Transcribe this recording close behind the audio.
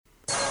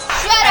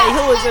Hey,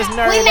 who is this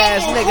nerd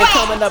ass nigga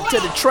coming up to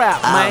the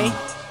trap, man?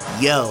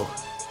 Yo,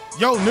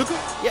 nigga.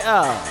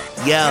 Yeah.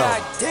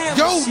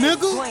 Yo,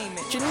 nigga.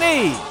 What you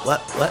need?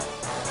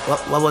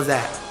 What was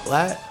that?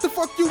 What? The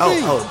fuck you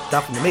mean? Oh,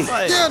 talking to me.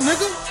 Yeah,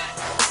 nigga.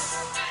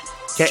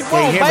 Can you you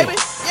want, hear baby? me?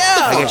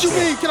 Yeah. What you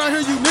mean? Can I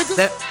hear you,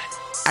 nigga?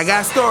 I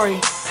got a story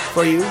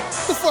for you.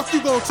 The fuck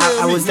you gonna tell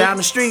me? I was down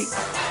the street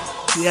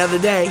the other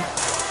day,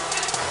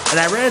 and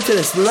I ran into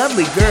this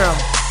lovely girl.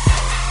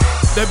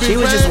 She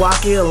was just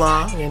walking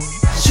along, and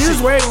she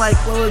was wearing like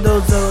one of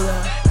those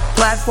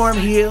platform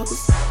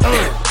heels,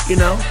 you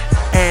know,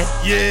 and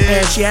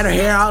she had her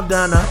hair all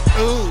done up.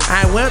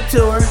 I went up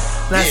to her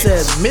and I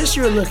said, "Miss,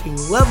 you're looking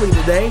lovely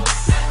today."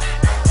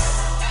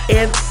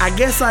 And I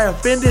guess I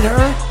offended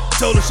her.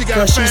 Told her she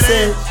got she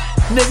said,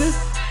 "Nigga,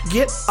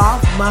 get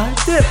off my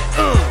tip."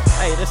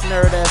 Hey, this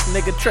nerd ass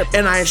nigga tripping.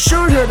 And I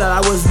assured her that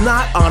I was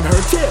not on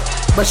her tip,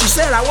 but she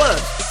said I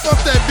was.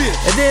 Fuck that bitch.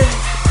 And then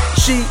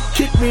she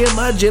kicked me in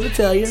my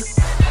genitalia.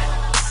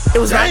 It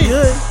was not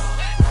good.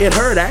 It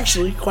hurt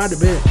actually quite a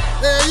bit.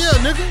 Yeah,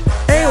 nigga.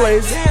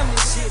 Anyways,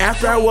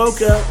 after I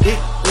woke up,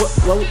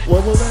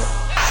 what was that?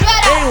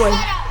 Anyway,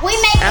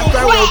 after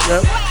I woke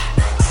up,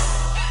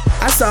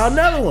 I saw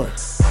another one.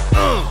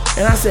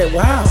 And I said,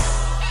 wow,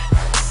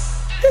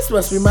 this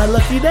must be my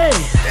lucky day.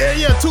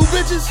 Yeah, two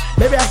bitches.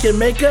 Maybe I can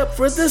make up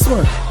for this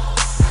one.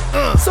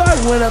 So I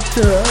went up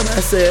to her and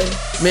I said,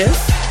 "Miss,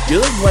 you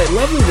look quite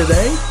lovely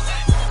today."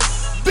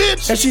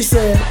 Bitch. And she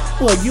said,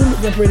 "Well, you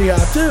looking pretty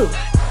hot too."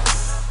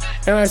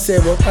 And I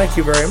said, "Well, thank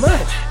you very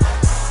much."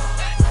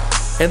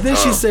 And then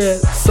she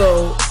said,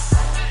 "So,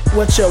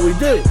 what shall we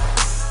do?"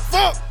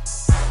 Fuck.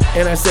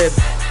 And I said,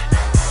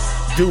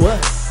 "Do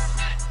what?"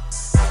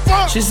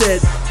 Fuck. She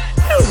said,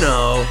 "You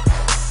know."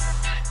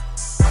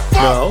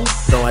 Fuck.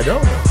 No, I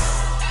don't know.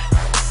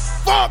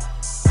 Fuck.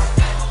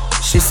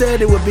 She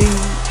said it would be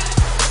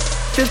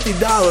 $50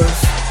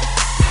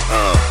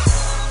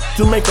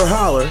 to make her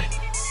holler.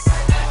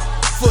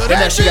 For that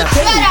And that she got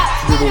paid to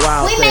do the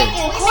wild thing.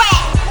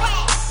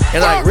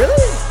 And like, really?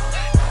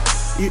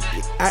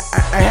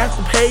 I have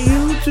to pay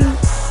you to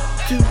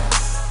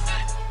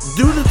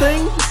do the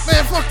thing?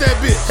 Man, fuck that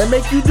bitch. And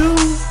make you do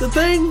the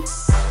thing?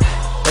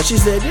 And she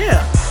said,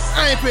 yeah.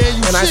 I ain't paying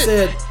you and shit. I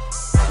said,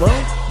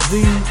 well, do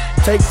you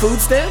take food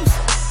stamps?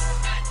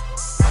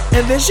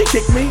 And then she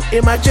kicked me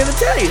in my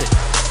genitalia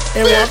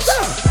and walked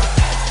out.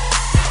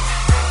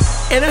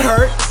 And it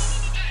hurt.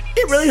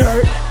 It really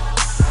hurt.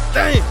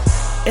 Damn.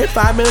 And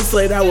 5 minutes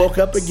later, I woke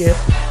up again.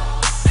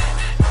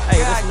 Hey,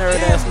 this nerd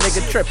ass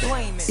nigga tripping.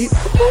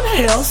 Who the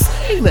hell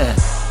saying that?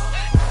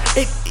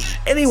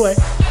 Anyway,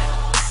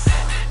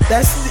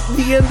 that's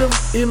the end of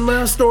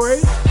my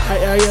story.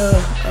 I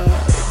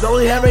don't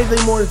really have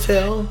anything more to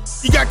tell.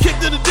 You got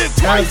kicked in the dick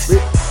twice.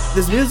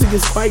 This music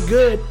is quite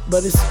good,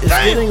 but it's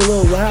getting a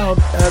little loud.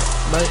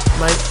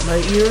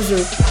 My ears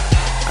are.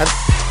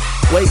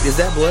 Wait, is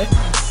that blood?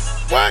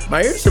 What?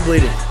 My ears are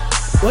bleeding.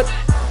 What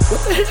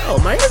the hell?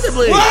 My ears are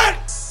bleeding. What?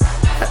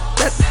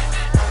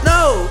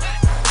 No.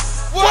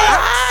 What?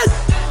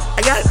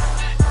 I got.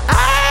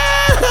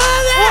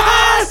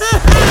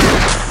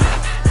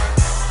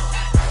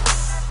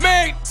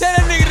 Man, tell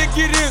that nigga to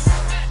get his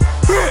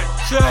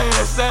bitch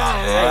ass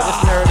out. Hey, this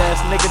nerd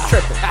ass nigga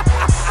tripping.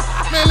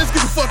 Man, let's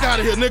get the fuck out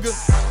of here, nigga.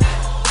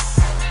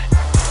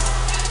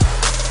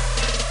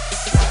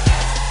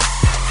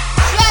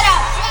 Shut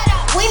up.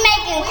 We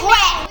making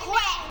crack.